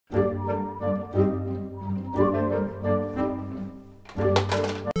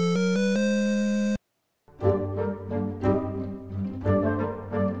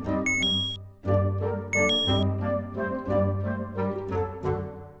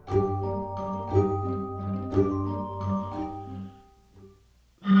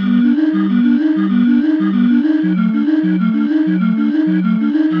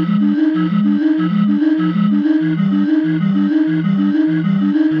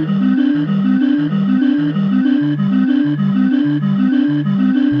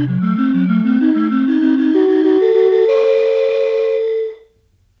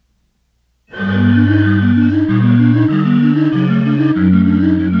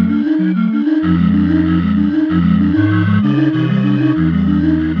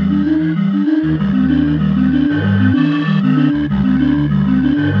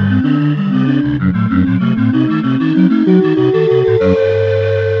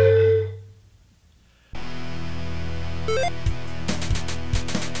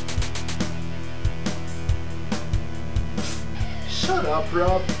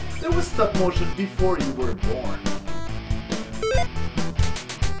stop motion before you were born.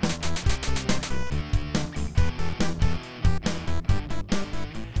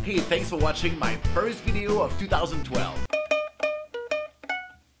 Hey, thanks for watching my first video of 2012.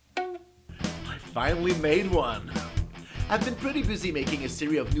 I finally made one. I've been pretty busy making a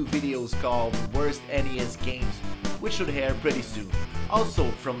series of new videos called Worst NES Games, which should air pretty soon. Also,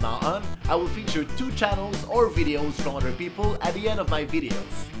 from now on, I will feature 2 channels or videos from other people at the end of my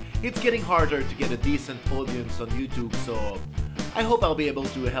videos. It's getting harder to get a decent audience on YouTube, so I hope I'll be able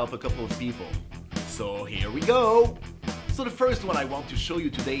to help a couple of people. So here we go! So the first one I want to show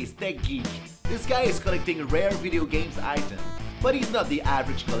you today is Geek. This guy is collecting rare video games items, but he's not the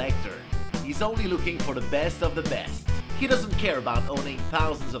average collector. He's only looking for the best of the best. He doesn't care about owning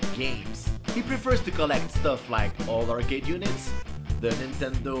thousands of games. He prefers to collect stuff like all arcade units, the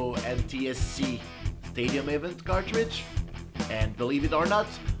Nintendo NTSC Stadium Event cartridge, and believe it or not,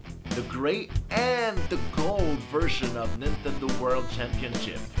 the gray and the gold version of Nintendo World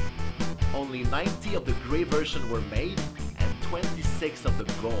Championship. Only 90 of the gray version were made and 26 of the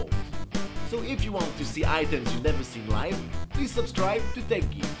gold. So if you want to see items you've never seen live, please subscribe to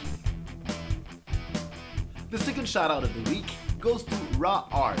Geek. The second shoutout of the week goes to Raw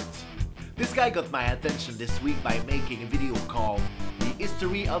Art. This guy got my attention this week by making a video called The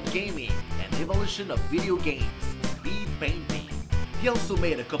History of Gaming and Evolution of Video Games, Speed Painting. He also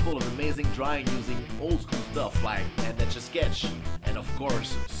made a couple of amazing drawings using old school stuff like Etch-a-Sketch and of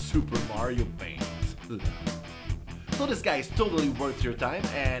course Super Mario Paint. So this guy is totally worth your time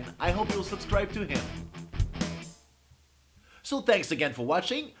and I hope you'll subscribe to him. So thanks again for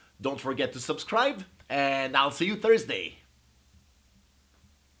watching, don't forget to subscribe, and I'll see you Thursday.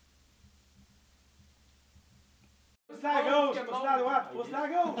 Pousse la gauche, pousse la droite, pousse la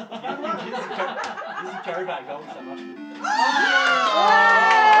gauche, pousse la droite. Easy curve à gauche, ça marche.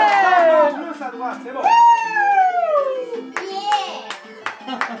 Plus à droite, c'est bon.